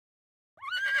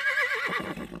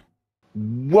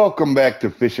Welcome back to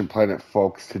Fishing Planet,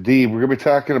 folks. Today we're going to be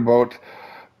talking about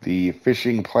the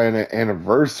Fishing Planet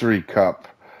Anniversary Cup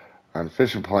on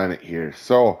Fishing Planet here.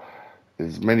 So,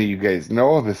 as many of you guys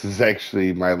know, this is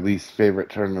actually my least favorite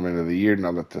tournament of the year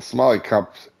now that the Smalley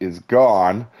Cup is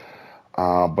gone.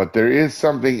 But there is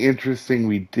something interesting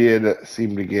we did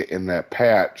seem to get in that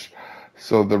patch.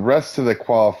 So the rest of the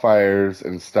qualifiers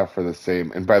and stuff are the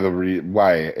same. And by the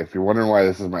why, if you're wondering why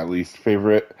this is my least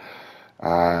favorite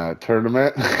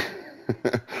tournament.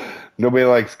 Nobody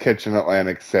likes catching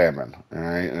Atlantic salmon. All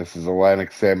right, this is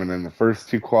Atlantic salmon in the first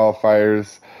two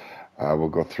qualifiers. We'll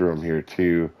go through them here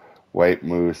too. White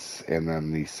moose, and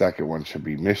then the second one should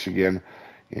be Michigan,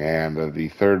 and the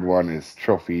third one is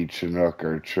Trophy Chinook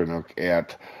or Chinook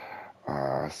at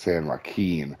San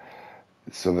Joaquin.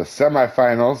 So the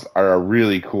semifinals are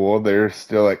really cool. They're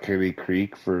still at Kenny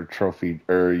Creek for Trophy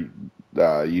or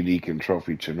Unique and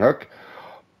Trophy Chinook.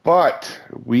 But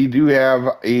we do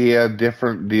have a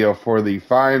different deal for the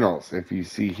finals. If you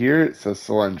see here, it says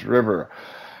Solange River.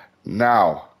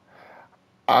 Now,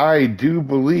 I do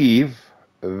believe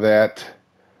that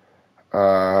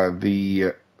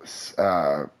the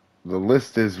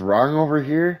list is wrong over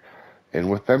here, and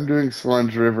with them doing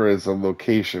Solange River as a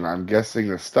location, I'm guessing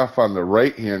the stuff on the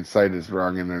right-hand side is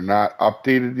wrong, and they're not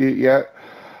updated it yet.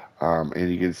 And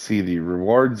you can see the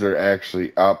rewards are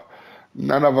actually up.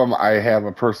 None of them I have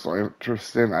a personal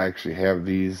interest in. I actually have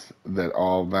these, that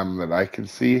all of them that I can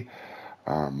see.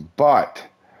 But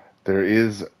there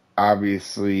is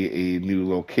obviously a new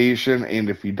location, and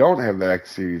if you don't have the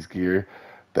X Series gear,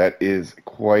 that is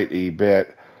quite a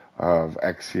bit of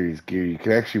X Series gear. You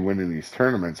can actually win in these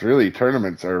tournaments. Really,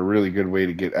 tournaments are a really good way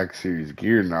to get X Series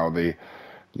gear now. They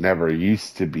never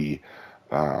used to be.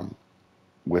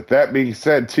 With that being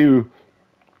said, too,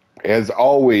 as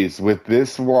always, with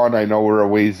this one, I know we're a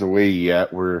ways away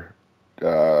yet. We're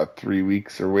 3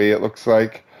 weeks away, it looks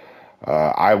like.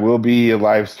 I will be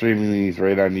live streaming these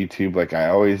right on YouTube like I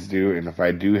always do. And if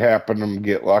I do happen to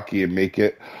get lucky and make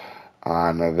it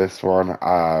on this one,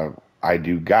 I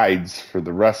do guides for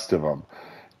the rest of them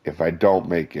if I don't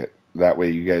make it. That way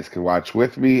you guys can watch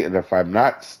with me. And if I'm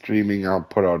not streaming, I'll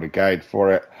put out a guide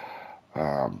for it.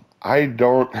 I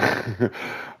don't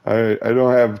I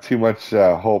don't have too much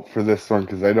hope for this one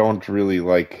because I don't really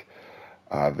like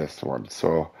this one.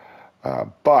 So,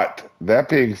 but that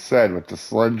being said, with the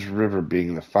Sludge River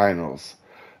being the finals,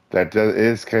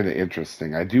 is kind of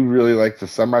interesting. I do really like the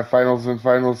semifinals and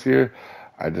finals here.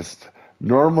 I just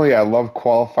normally I love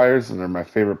qualifiers and they're my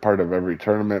favorite part of every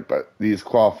tournament, but these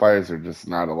qualifiers are just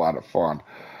not a lot of fun.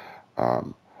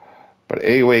 Um, but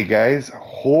anyway, guys,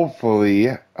 hopefully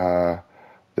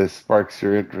this sparks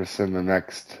your interest in the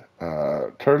next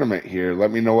tournament here.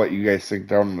 Let me know what you guys think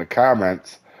down in the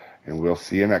comments, and we'll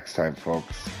see you next time,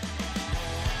 folks.